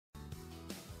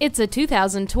It's a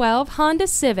 2012 Honda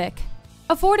Civic.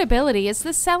 Affordability is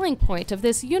the selling point of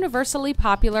this universally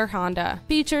popular Honda.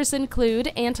 Features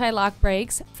include anti-lock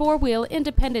brakes, four-wheel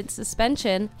independent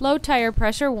suspension, low tire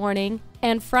pressure warning,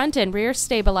 and front and rear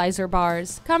stabilizer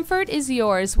bars. Comfort is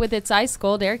yours with its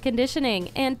ice-cold air conditioning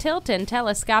and tilt and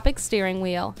telescopic steering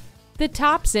wheel. The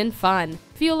top's in fun,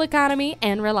 fuel economy,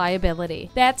 and reliability.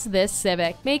 That's this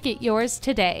Civic. Make it yours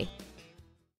today.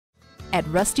 At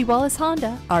Rusty Wallis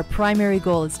Honda, our primary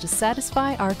goal is to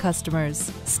satisfy our customers.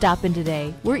 Stop in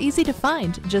today. We're easy to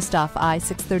find just off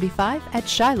I-635 at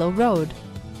Shiloh Road.